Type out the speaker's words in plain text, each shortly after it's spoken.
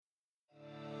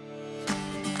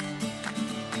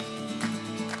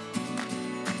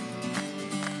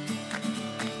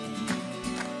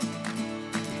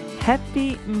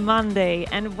Happy Monday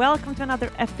and welcome to another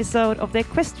episode of the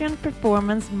Equestrian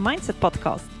Performance Mindset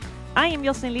Podcast. I am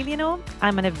Jocelyn Liljeno.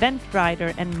 I'm an event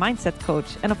rider and mindset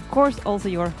coach, and of course also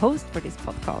your host for this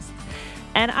podcast.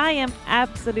 And I am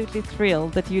absolutely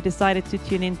thrilled that you decided to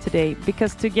tune in today,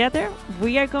 because together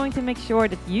we are going to make sure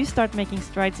that you start making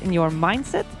strides in your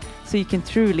mindset so you can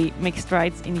truly make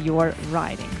strides in your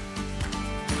riding.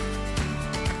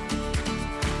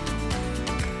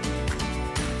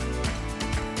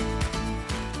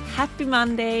 Happy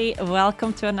Monday.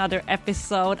 Welcome to another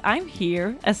episode. I'm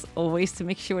here, as always, to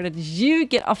make sure that you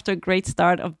get off to a great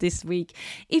start of this week.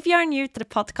 If you are new to the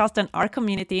podcast and our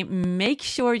community, make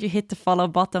sure you hit the follow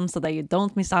button so that you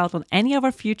don't miss out on any of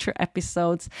our future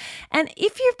episodes. And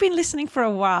if you've been listening for a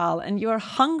while and you're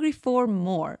hungry for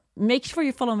more, make sure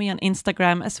you follow me on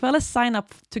Instagram, as well as sign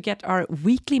up to get our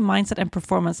weekly mindset and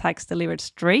performance hacks delivered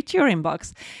straight to your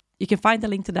inbox. You can find the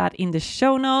link to that in the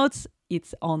show notes.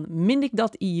 It's on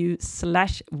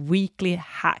mindic.eu/weekly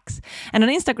hacks. And on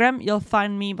Instagram, you'll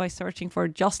find me by searching for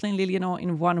Jocelyn Liljeno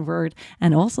in one word.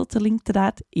 And also the link to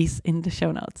that is in the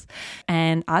show notes.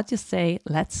 And I'll just say,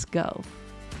 let's go.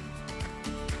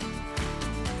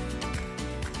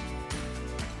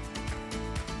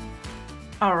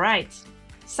 All right.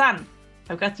 San,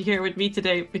 I've got you here with me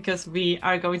today because we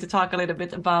are going to talk a little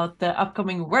bit about the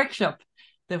upcoming workshop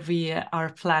that we are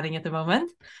planning at the moment.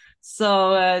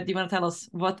 So do you want to tell us,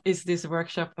 what is this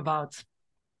workshop about?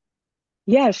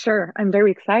 Yeah, sure. I'm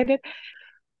very excited.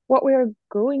 What we are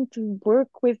going to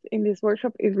work with in this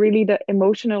workshop is really the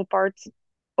emotional parts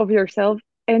of yourself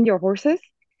and your horses.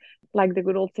 Like the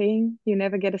good old saying, you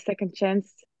never get a second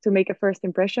chance to make a first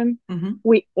impression. Mm-hmm.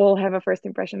 We all have a first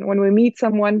impression. When we meet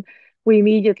someone, we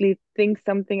immediately think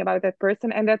something about that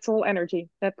person, and that's all energy.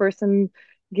 That person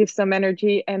gives some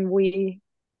energy and we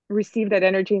receive that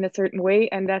energy in a certain way,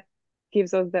 and that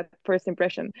gives us that first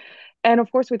impression. And of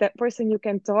course, with that person you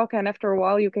can talk, and after a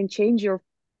while you can change your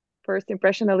first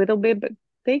impression a little bit, but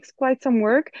takes quite some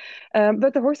work.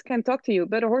 But the horse can talk to you,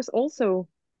 but the horse also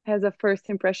has a first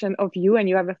impression of you, and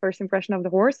you have a first impression of the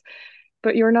horse,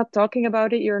 but you're not talking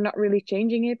about it, you're not really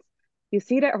changing it. You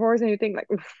see that horse and you think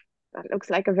like, oof, that looks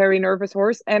like a very nervous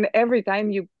horse, and every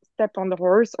time you step on the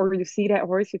horse or you see that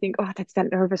horse, you think, oh, that's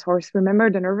that nervous horse. Remember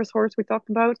the nervous horse we talked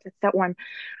about? That's that one.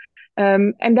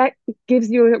 And that gives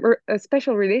you a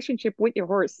special relationship with your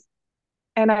horse.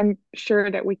 And I'm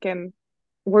sure that we can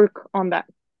work on that.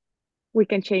 We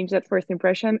can change that first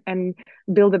impression and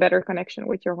build a better connection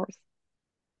with your horse.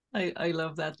 I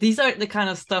love that. These are the kind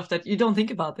of stuff that you don't think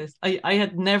about this. I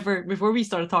had never, before we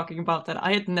started talking about that,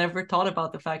 I had never thought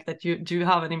about the fact that you do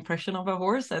have an impression of a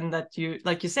horse, and that you,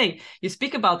 like you say, you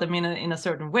speak about them in a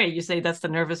certain way. You say that's the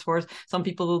nervous horse. Some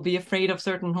people will be afraid of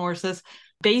certain horses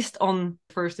based on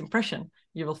first impression.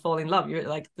 You will fall in love. You're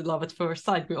like the love at first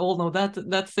sight. We all know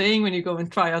that saying when you go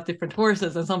and try out different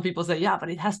horses, and some people say, yeah, but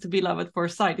it has to be love at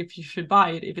first sight if you should buy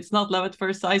it. If it's not love at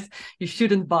first sight, you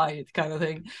shouldn't buy it, kind of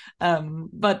thing.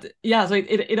 But yeah, so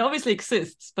it obviously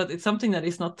exists, but it's something that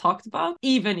is not talked about,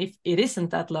 even if it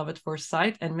isn't that love at first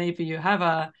sight, and maybe you have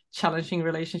a challenging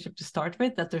relationship to start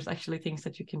with, that there's actually things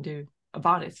that you can do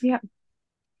about it. Yeah.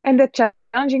 And that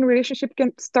challenging relationship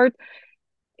can start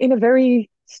in a very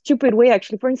stupid way,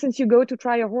 actually. For instance, you go to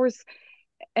try a horse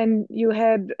and you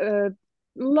had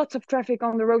lots of traffic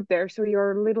on the road there, so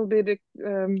you're a little bit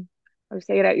I would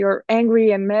say that you're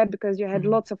angry and mad because you had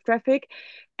lots of traffic,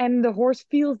 and the horse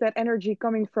feels that energy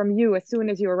coming from you as soon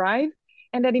as you arrive,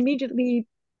 and that immediately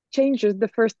changes the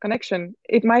first connection.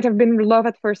 It might have been love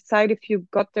at first sight if you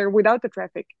got there without the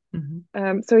traffic.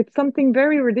 So it's something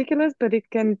very ridiculous, but it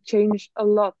can change a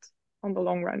lot on the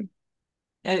long run.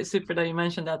 It's super that you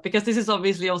mentioned that, because this is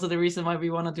obviously also the reason why we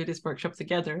want to do this workshop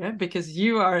together, because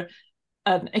you are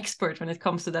an expert when it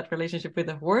comes to that relationship with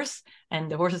the horse and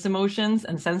the horse's emotions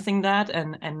and sensing that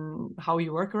and how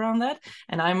you work around that.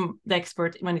 And I'm the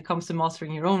expert when it comes to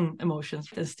mastering your own emotions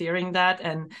and steering that.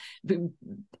 And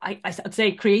I'd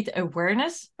say create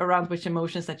awareness around which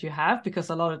emotions that you have,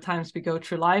 because a lot of times we go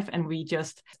through life and we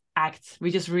just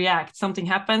react. Something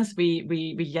happens,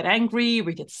 we get angry,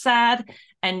 we get sad,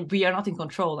 and we are not in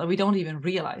control, and we don't even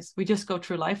realize. We just go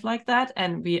through life like that,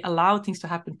 and we allow things to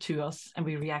happen to us and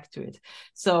we react to it.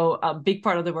 So a big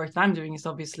part of the work that I'm doing is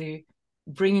obviously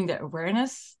bringing the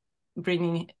awareness,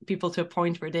 bringing people to a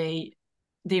point where they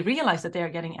realize that they are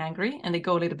getting angry, and they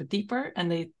go a little bit deeper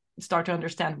and they start to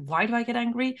understand, why do I get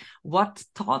angry? What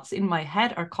thoughts in my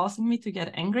head are causing me to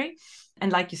get angry?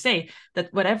 And like you say,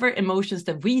 that whatever emotions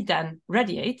that we then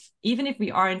radiate, even if we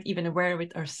aren't even aware of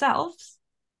it ourselves,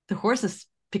 the horses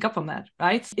pick up on that,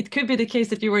 right? It could be the case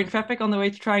that you were in traffic on the way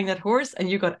to trying that horse and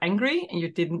you got angry and you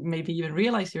didn't maybe even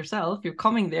realize yourself. You're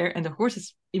coming there and the horse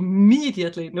is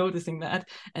immediately noticing that,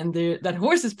 and that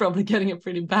horse is probably getting a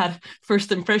pretty bad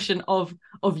first impression of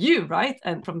you, right?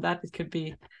 And from that, it could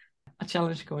be a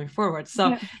challenge going forward.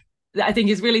 So I think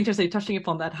it's really interesting touching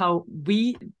upon that, how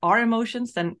our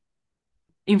emotions then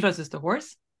influences the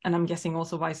horse, and I'm guessing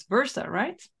also vice versa,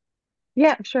 right?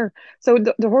 Yeah, sure. So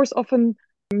the horse often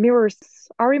mirrors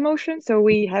our emotions. So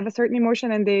we have a certain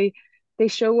emotion and they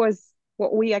show us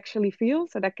what we actually feel.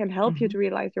 So that can help you to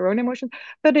realize your own emotions.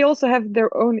 But they also have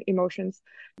their own emotions.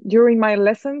 During my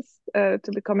lessons to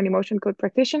become an emotion code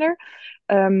practitioner,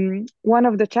 one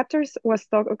of the chapters was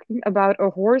talking about a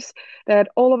horse that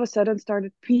all of a sudden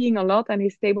started peeing a lot and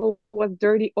his stable was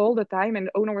dirty all the time. And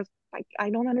the owner was like, I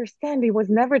don't understand. He was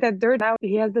never that dirty. Now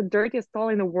he has the dirtiest stall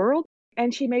in the world.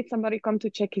 And she made somebody come to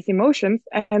check his emotions.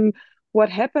 And what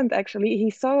happened actually, he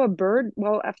saw a bird.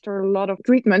 Well, after a lot of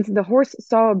treatment, the horse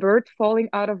saw a bird falling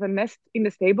out of a nest in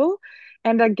the stable.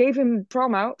 And that gave him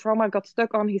trauma. Trauma got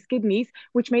stuck on his kidneys,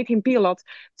 which made him pee a lot.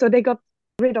 So they got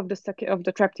rid of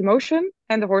the trapped emotion,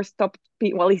 and the horse stopped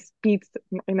peeing. Well, he peed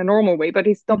in a normal way, but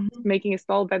he stopped making his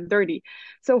stall that dirty.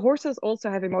 So horses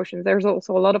also have emotions. There's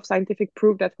also a lot of scientific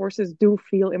proof that horses do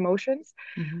feel emotions,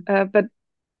 but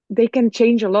they can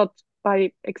change a lot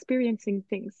by experiencing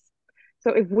things.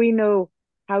 So if we know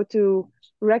how to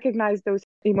recognize those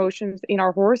emotions in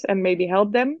our horse and maybe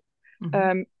help them,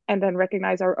 and then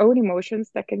recognize our own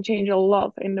emotions, that can change a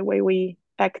lot in the way we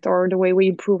act or the way we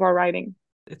improve our riding.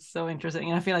 It's so interesting.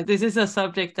 And I feel like this is a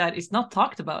subject that is not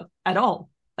talked about at all.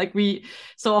 Like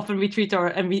so often we treat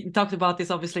and we talked about this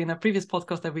obviously in a previous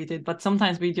podcast that we did, but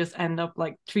sometimes we just end up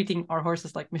like treating our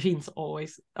horses like machines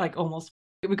always, like almost.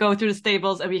 We go through the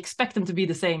stables and we expect them to be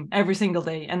the same every single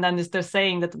day. And then they're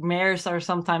saying that mares are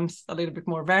sometimes a little bit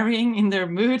more varying in their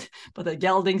mood, but the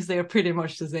geldings, they're pretty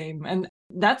much the same. And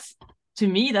to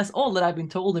me, that's all that I've been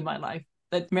told in my life,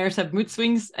 that mares have mood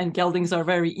swings and geldings are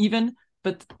very even.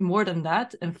 But more than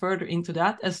that, and further into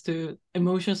that, as to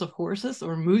emotions of horses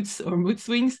or moods or mood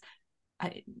swings,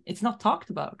 it's not talked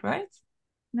about, right?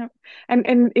 No. And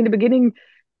in the beginning,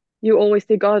 you always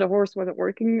think, oh, the horse wasn't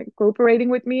cooperating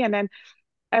with me. And then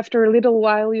after a little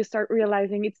while, you start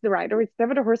realizing it's the rider. It's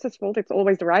never the horse's fault. It's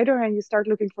always the rider. And you start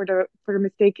looking for the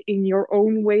mistake in your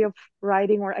own way of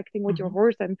riding or acting with your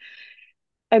horse.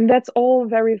 And that's all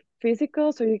very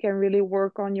physical. So you can really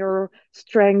work on your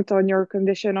strength, on your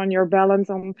condition, on your balance.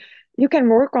 You can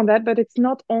work on that, but it's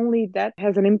not only that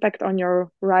has an impact on your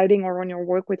riding or on your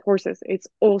work with horses. It's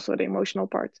also the emotional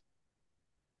part.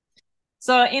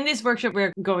 So in this workshop,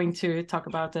 we're going to talk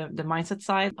about the mindset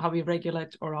side, how we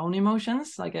regulate our own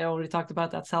emotions. Like I already talked about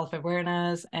that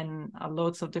self-awareness, and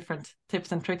loads of different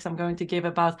tips and tricks I'm going to give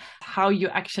about how you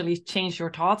actually change your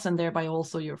thoughts and thereby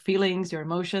also your feelings, your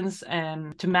emotions,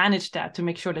 and to manage that, to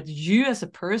make sure that you as a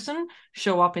person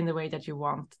show up in the way that you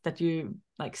want, that you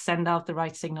like send out the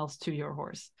right signals to your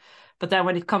horse. But then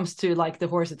when it comes to like the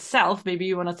horse itself, maybe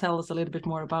you want to tell us a little bit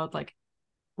more about like,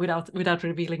 without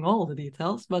revealing all the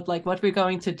details, but like what we're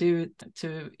going to do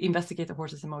to investigate the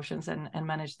horse's emotions and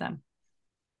manage them.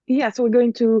 Yeah, so we're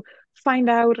going to find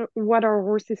out what our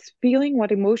horse is feeling,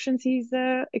 what emotions he's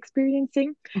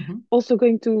experiencing. Also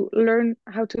going to learn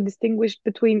how to distinguish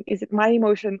between, is it my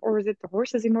emotion or is it the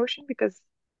horse's emotion? Because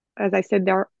as I said,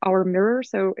 they're our mirror.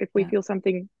 So if we feel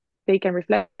something, they can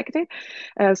reflect it.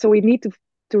 So we need to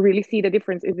really see the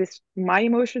difference. Is this my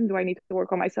emotion? Do I need to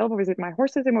work on myself, or is it my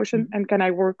horse's emotion? And can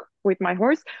I work with my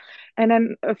horse? And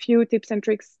then a few tips and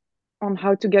tricks on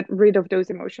how to get rid of those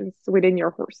emotions within your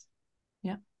horse.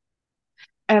 Yeah.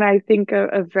 And I think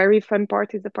a very fun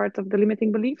part is the part of the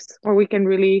limiting beliefs, where we can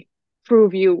really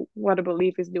prove you what a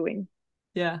belief is doing.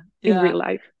 In real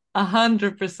life.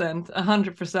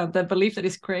 100%. The belief that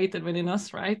is created within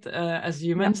us, right? As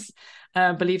humans,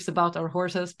 beliefs about our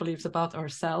horses, beliefs about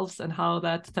ourselves, and how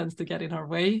that tends to get in our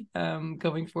way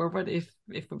going forward. If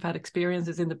we've had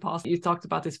experiences in the past, you talked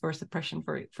about this first impression,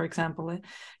 for example,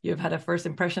 you've had a first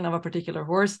impression of a particular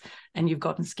horse and you've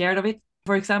gotten scared of it,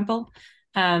 for example.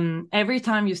 Every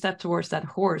time you step towards that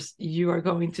horse, you are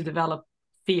going to develop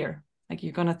fear. Like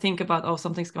you're going to think about, oh,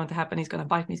 something's going to happen. He's going to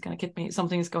bite me. He's going to kick me.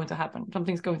 Something's going to happen.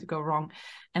 Something's going to go wrong.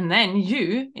 And then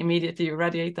you immediately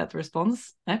radiate that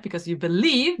response because you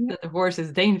believe that the horse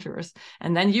is dangerous.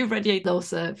 And then you radiate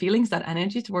those feelings, that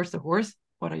energy towards the horse.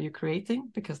 What are you creating?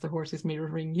 Because the horse is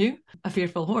mirroring you, a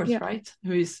fearful horse, right?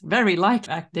 Who is very likely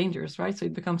to act dangerous, right? So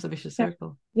it becomes a vicious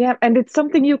circle. Yeah, and it's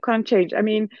something you can't change. I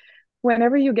mean,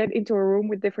 whenever you get into a room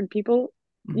with different people,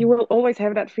 you will always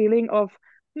have that feeling of,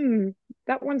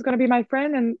 that one's going to be my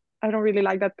friend and I don't really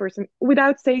like that person,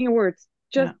 without saying a word.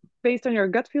 just based on your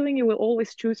gut feeling. You will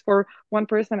always choose for one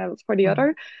person and for the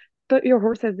other, but your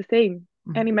horse has the same.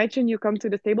 And imagine you come to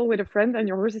the stable with a friend and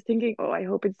your horse is thinking, oh, I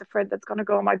hope it's the friend that's going to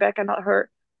go on my back and not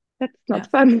her. That's not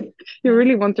fun. You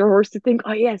really want your horse to think,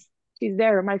 oh, yes, she's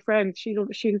there, my friend. She's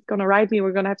going to ride me.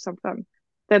 We're going to have some fun.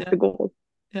 That's the goal.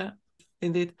 Yeah,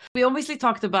 indeed. We obviously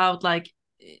talked about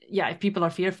if people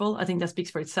are fearful, I think that speaks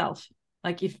for itself.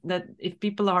 Like if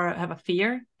people have a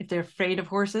fear, if they're afraid of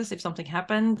horses, if something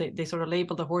happened, they sort of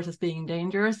label the horse as being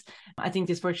dangerous. I think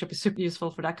this workshop is super useful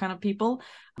for that kind of people.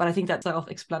 But I think that's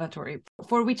self-explanatory.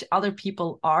 For which other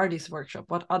people are this workshop?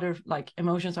 What other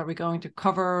emotions are we going to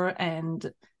cover,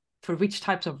 and for which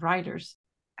types of riders?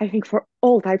 I think for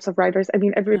all types of riders. I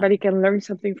mean, everybody can learn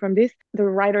something from this. The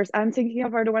riders I'm thinking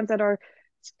of are the ones that are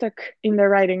stuck in their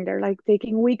riding. They're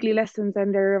taking weekly lessons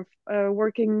and they're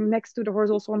working next to the horse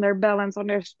also on their balance, on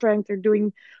their strength. They're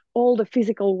doing all the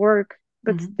physical work,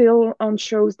 but still on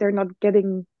shows they're not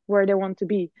getting where they want to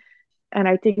be. And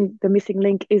I think the missing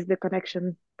link is the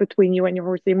connection between you and your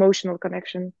horse, the emotional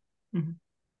connection.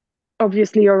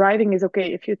 Obviously your riding is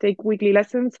okay if you take weekly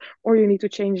lessons, or you need to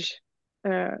change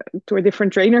to a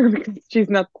different trainer because she's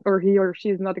not, or he or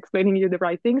she's not explaining you the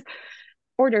right things,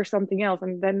 or there's something else,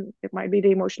 and then it might be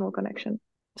the emotional connection.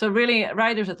 So really,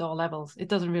 riders at all levels, it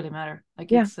doesn't really matter.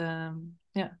 It's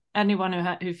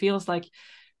anyone who feels like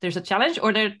there's a challenge,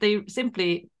 or they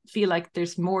simply feel like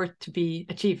there's more to be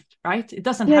achieved, right? It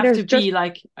doesn't have to be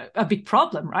like a big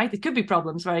problem, right? It could be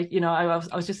problems, right? I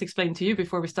was just explaining to you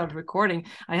before we started recording,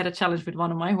 I had a challenge with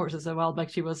one of my horses a while back.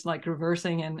 She was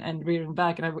reversing and rearing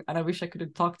back, and I wish I could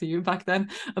have talked to you back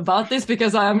then about this,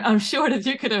 because I'm sure that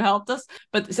you could have helped us.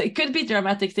 But so it could be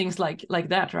dramatic things like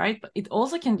that, right? But it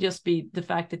also can just be the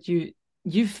fact that you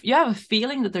have a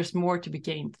feeling that there's more to be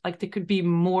gained. There could be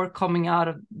more coming out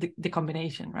of the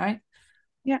combination, right?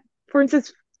 Yeah. For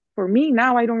instance, for me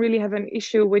now, I don't really have an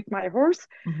issue with my horse,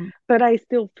 but I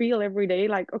still feel every day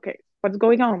okay, what's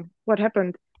going on? What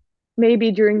happened?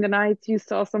 Maybe during the night you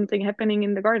saw something happening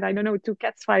in the garden. I don't know, 2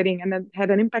 cats fighting, and that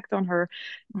had an impact on her.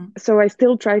 So I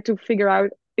still try to figure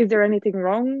out, is there anything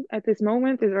wrong at this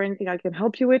moment? Is there anything I can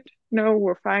help you with? No,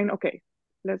 we're fine. Okay,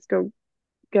 let's go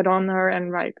get on her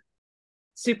and ride.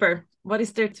 Super. What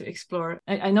is there to explore?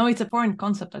 I know it's a foreign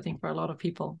concept, I think, for a lot of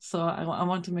people. So I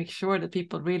want to make sure that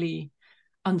people really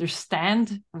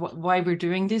understand why we're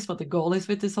doing this, what the goal is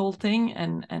with this whole thing,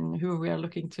 and who we are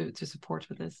looking to support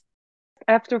with this.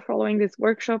 After following this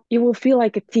workshop, you will feel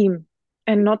like a team,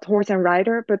 and not horse and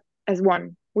rider, but as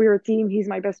one. We're a team. He's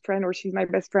my best friend, or she's my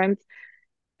best friend,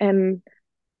 and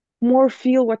more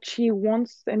feel what she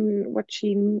wants and what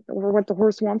the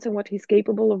horse wants and what he's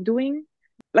capable of doing.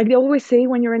 Like they always say,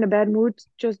 when you're in a bad mood,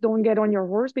 just don't get on your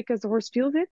horse because the horse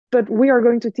feels it. But we are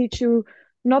going to teach you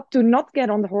not to not get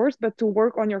on the horse, but to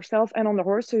work on yourself and on the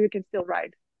horse so you can still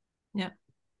ride. Yeah.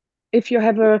 If you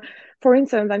have for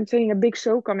instance, I'm saying a big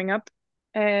show coming up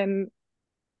and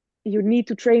you need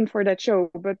to train for that show,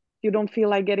 but you don't feel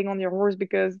like getting on your horse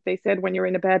because they said when you're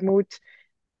in a bad mood,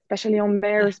 especially on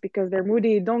mares, because they're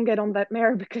moody, don't get on that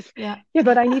mare because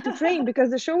but I need to train because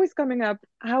the show is coming up.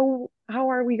 How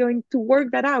are we going to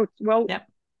work that out? Well,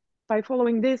 by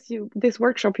following this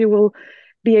workshop, you will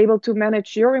be able to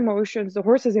manage your emotions, the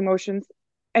horse's emotions,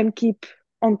 and keep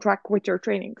on track with your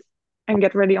trainings and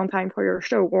get ready on time for your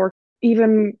show. Or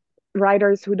even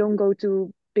riders who don't go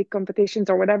to big competitions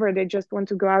or whatever, they just want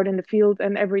to go out in the field,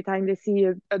 and every time they see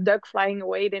a duck flying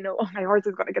away, they know, oh, my horse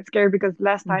is going to get scared because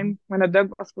last time when a duck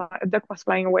was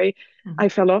flying away, I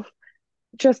fell off.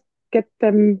 Just get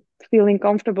them feeling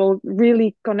comfortable,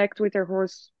 really connect with their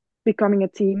horse, becoming a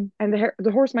team. And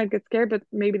the horse might get scared, but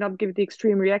maybe not give the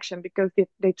extreme reaction because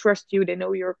they trust you, they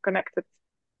know you're connected,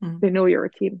 they know you're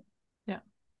a team.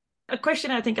 A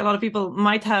question I think a lot of people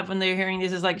might have when they're hearing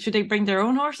this is should they bring their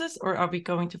own horses, or are we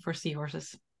going to foresee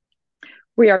horses?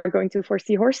 We are going to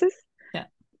foresee horses. Yeah.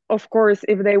 Of course,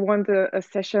 if they want a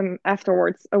session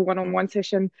afterwards, a one-on-one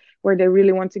session where they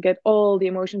really want to get all the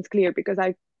emotions clear, because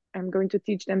I'm going to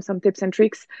teach them some tips and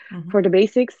tricks for the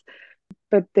basics,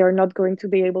 but they're not going to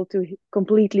be able to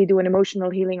completely do an emotional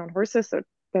healing on horses. So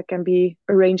that can be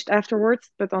arranged afterwards.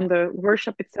 But on the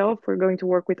workshop itself, we're going to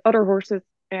work with other horses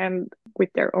and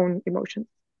with their own emotions.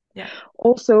 Yeah.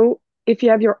 Also, if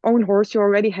you have your own horse, you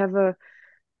already have a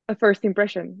first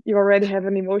impression. You already have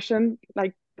an emotion,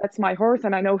 like, that's my horse,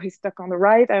 and I know he's stuck on the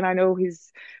right, and I know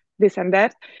he's this and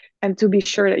that. And to be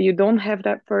sure that you don't have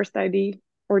that first idea,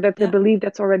 or that the belief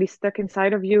that's already stuck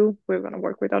inside of you, we're going to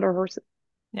work with other horses.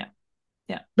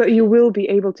 Yeah. But you will be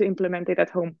able to implement it at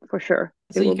home for sure.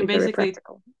 So you can basically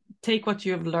take what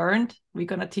you have learned. We're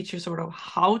going to teach you sort of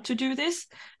how to do this,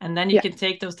 and then you can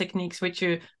take those techniques with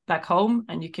you back home,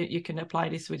 and you can apply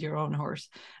this with your own horse.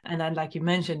 And then, like you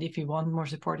mentioned, if you want more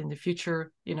support in the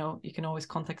future, you can always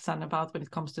contact San about when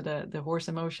it comes to the horse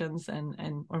emotions,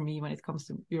 and or me when it comes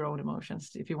to your own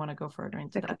emotions, if you want to go further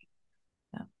into that.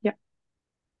 Yeah.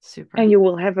 Super. And you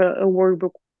will have a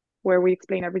workbook where we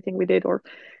explain everything we did, or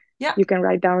you can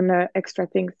write down extra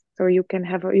things, so you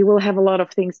will have a lot of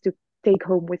things to take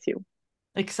home with you.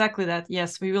 Exactly that.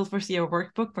 Yes, we will foresee a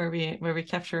workbook where we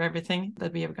capture everything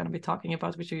that we are going to be talking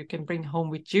about, which you can bring home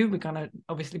with you. We're going to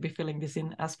obviously be filling this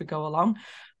in as we go along,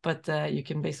 but you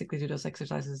can basically do those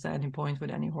exercises at any point with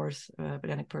any horse, with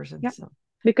any person. Yeah. So,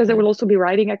 because there will also be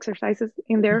riding exercises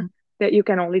in there that you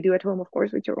can only do at home, of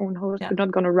course, with your own horse. We're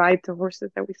not going to ride the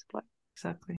horses that we supply.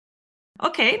 Exactly.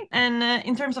 Okay. And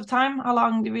in terms of time, how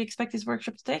long do we expect this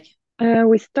workshop to take?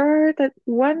 We start at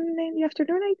 1 in the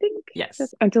afternoon, I think. Yes.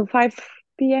 Just until 5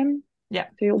 p.m. Yeah.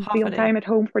 So you'll be on time at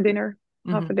home for dinner.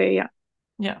 Half a day,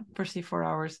 Yeah, foresee 4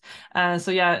 hours.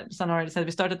 So yeah, San already said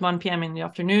we start at 1 p.m. in the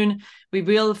afternoon. We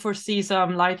will foresee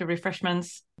some lighter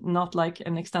refreshments, not like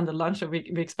an extended lunch. So we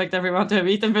expect everyone to have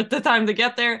eaten by the time to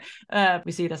get there.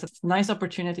 We see it as a nice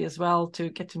opportunity as well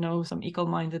to get to know some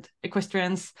equal-minded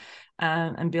equestrians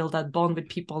and build that bond with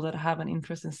people that have an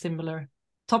interest in similar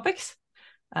topics.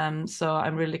 So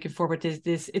I'm really looking forward to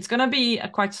this. It's going to be a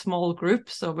quite small group,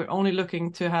 so we're only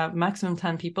looking to have maximum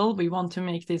 10 people. We want to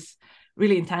make this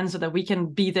really intense so that we can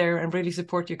be there and really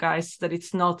support you guys, that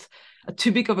it's not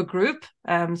too big of a group.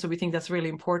 So we think that's really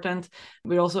important.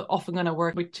 We're also often going to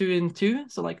work with 2 and 2,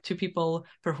 so like 2 people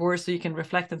per horse, so you can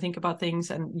reflect and think about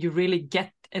things, and you really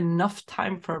get enough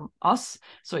time from us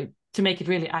to make it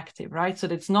really active, right? So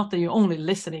that it's not that you're only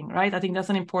listening, right? I think that's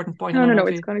an important point. No,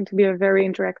 it's going to be a very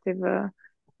interactive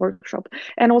workshop.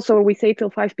 And also we say till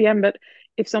 5 p.m, but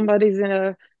if somebody's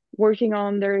working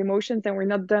on their emotions and we're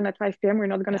not done at 5 p.m, we're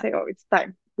not going to say, oh, it's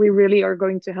time. We really are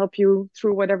going to help you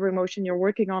through whatever emotion you're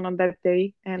working on that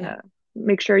day, and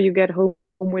make sure you get home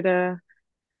with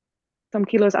some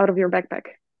kilos out of your backpack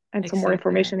and some more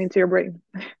information into your brain.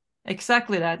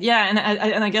 Exactly that. Yeah.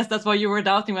 And I guess that's why you were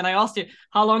doubting when I asked you,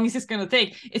 how long is this going to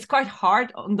take? It's quite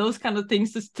hard on those kind of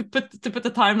things to put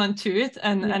the timeline to it.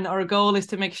 And our goal is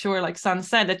to make sure, like San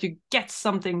said, that you get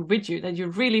something with you, that you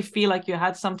really feel like you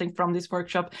had something from this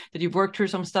workshop, that you've worked through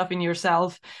some stuff in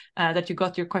yourself, that you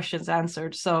got your questions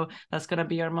answered. So that's going to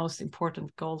be our most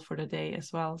important goal for the day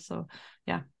as well. So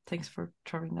yeah, thanks for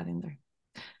throwing that in there.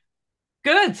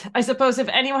 Good. I suppose if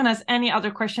anyone has any other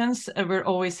questions, we're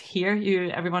always here.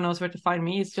 Everyone knows where to find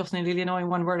me. It's Jocelyn Liljenau in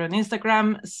one word on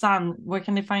Instagram. San, where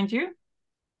can they find you?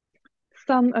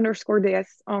 San_DS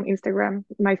on Instagram.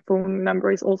 My phone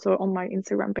number is also on my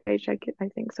Instagram page, I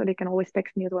think, so they can always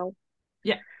text me as well.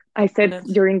 Yeah. I said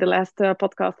during the last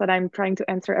podcast that I'm trying to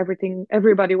answer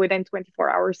everybody within 24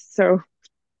 hours. So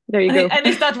there you go. And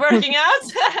is that working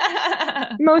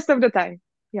out? Most of the time,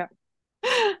 yeah.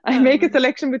 I make a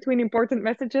selection between important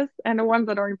messages, and the ones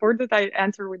that are important I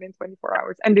answer within 24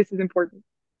 hours, and this is important.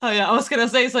 Oh yeah, I was gonna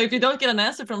say, so if you don't get an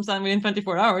answer from San within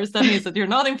 24 hours, that means that you're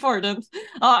not important.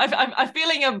 I'm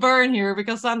feeling a burn here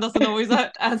because San doesn't always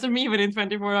answer me within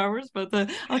 24 hours, but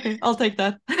okay, I'll take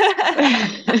that.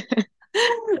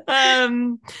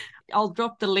 I'll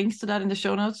drop the links to that in the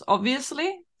show notes,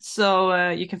 obviously. So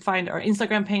you can find our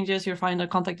Instagram pages, you'll find our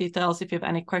contact details. If you have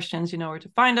any questions, you know where to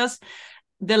find us.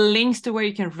 The links to where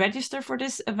you can register for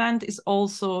this event is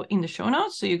also in the show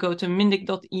notes. So you go to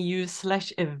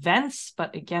mindic.eu/events,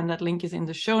 but again, that link is in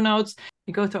the show notes.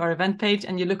 You go to our event page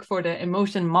and you look for the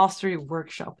Emotion Mastery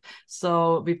Workshop.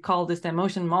 So we've called this the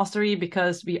Emotion Mastery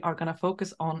because we are going to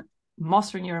focus on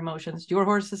mastering your emotions, your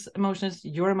horse's emotions,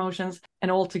 your emotions, and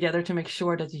all together to make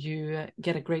sure that you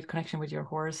get a great connection with your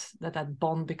horse, that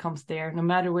bond becomes there, no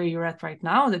matter where you're at right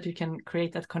now, that you can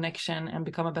create that connection and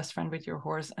become a best friend with your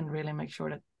horse and really make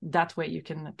sure that way you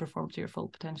can perform to your full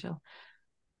potential.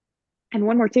 And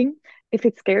one more thing, if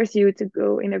it scares you to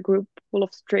go in a group full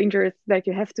of strangers that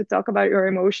you have to talk about your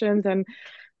emotions, and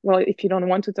well, if you don't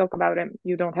want to talk about them,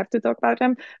 you don't have to talk about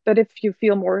them. But if you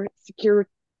feel more secure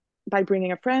by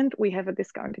bringing a friend, we have a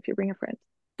discount if you bring a friend.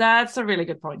 That's a really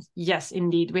good point. Yes,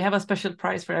 indeed. We have a special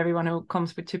price for everyone who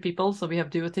comes with 2 people. So we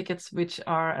have duo tickets, which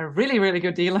are a really, really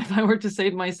good deal if I were to say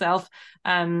it myself.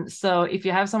 So if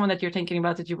you have someone that you're thinking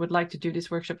about that you would like to do this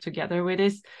workshop together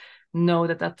with, know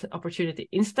that opportunity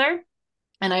is there.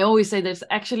 And I always say that it's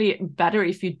actually better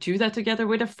if you do that together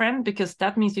with a friend, because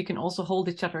that means you can also hold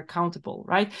each other accountable,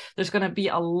 right? There's going to be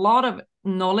a lot of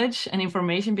knowledge and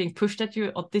information being pushed at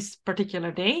you on this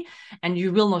particular day, and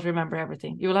you will not remember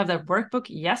everything. You will have that workbook,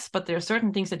 yes, but there are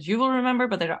certain things that you will remember,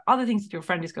 but there are other things that your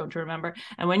friend is going to remember.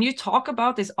 And when you talk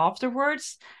about this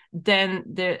afterwards, then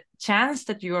the chance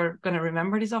that you're going to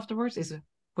remember this afterwards is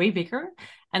way bigger,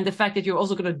 and the fact that you're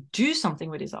also going to do something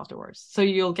with this afterwards, so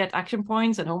you'll get action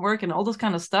points and homework and all those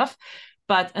kind of stuff.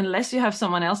 But unless you have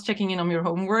someone else checking in on your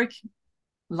homework,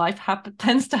 life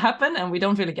tends to happen, and we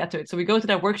don't really get to it. So we go to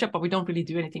that workshop, but we don't really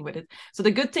do anything with it. So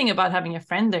the good thing about having a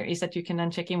friend there is that you can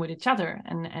then check in with each other,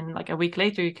 and like a week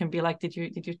later you can be like, did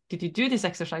you do this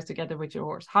exercise together with your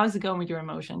horse? How's it going with your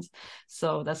emotions?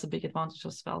 So that's a big advantage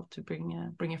as well, to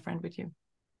bring a friend with you.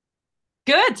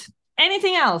 Good.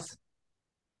 Anything else?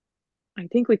 I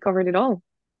think we covered it all.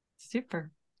 Super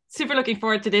looking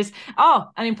forward to this. Oh,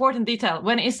 an important detail.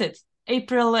 When is it?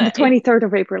 April? The 23rd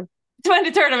of April.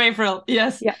 23rd of April.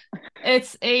 Yes. Yeah.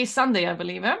 It's a Sunday, I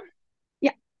believe. Eh?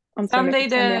 Yeah. On Sunday,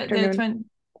 afternoon.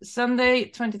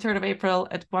 Sunday, 23rd of April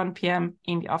at 1 p.m.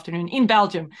 in the afternoon in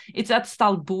Belgium. It's at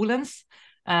Stal Boelens.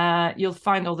 You'll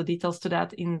find all the details to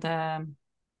that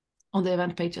on the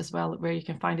event page as well, where you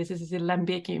can find this. This is in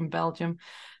Lembeek in Belgium.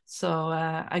 So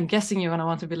I'm guessing you're going to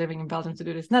want to be living in Belgium to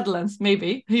do this. Netherlands,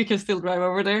 maybe. You can still drive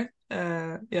over there.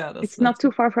 It's not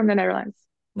too far from the Netherlands.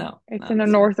 No. It's in the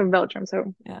north of Belgium,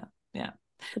 so... Yeah.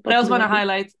 But I also want to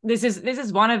highlight, this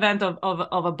is one event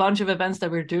of a bunch of events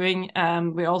that we're doing.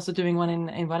 We're also doing one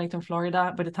in Wellington,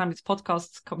 Florida. By the time this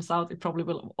podcast comes out, it probably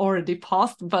will already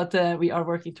passed, but we are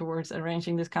working towards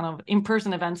arranging this kind of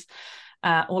in-person events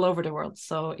all over the world.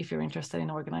 So if you're interested in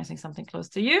organizing something close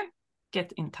to you,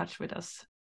 get in touch with us.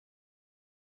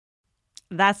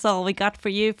 That's all we got for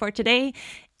you for today.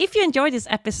 If you enjoyed this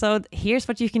episode, here's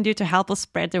what you can do to help us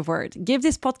spread the word. Give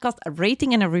this podcast a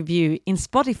rating and a review. In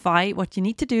Spotify, what you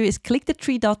need to do is click the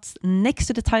 3 dots next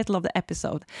to the title of the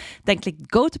episode. Then click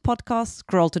Go to Podcast,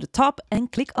 scroll to the top, and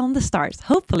click on the stars.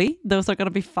 Hopefully, those are going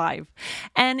to be 5.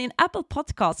 And in Apple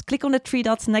Podcasts, click on the 3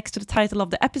 dots next to the title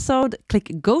of the episode,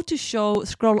 click Go to Show,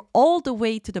 scroll all the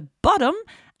way to the bottom,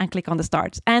 and click on the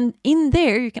stars. And in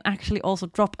there, you can actually also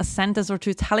drop a sentence or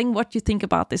two telling what you think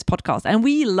about this podcast. And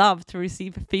we love to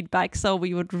receive feedback, so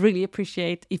we would really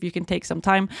appreciate if you can take some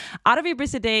time out of your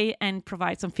busy day and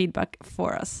provide some feedback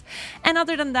for us. And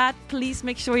other than that, please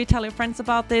make sure you tell your friends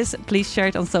about this. Please share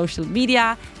it on social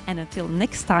media. And until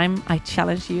next time, I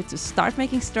challenge you to start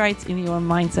making strides in your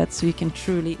mindset so you can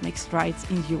truly make strides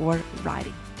in your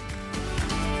riding.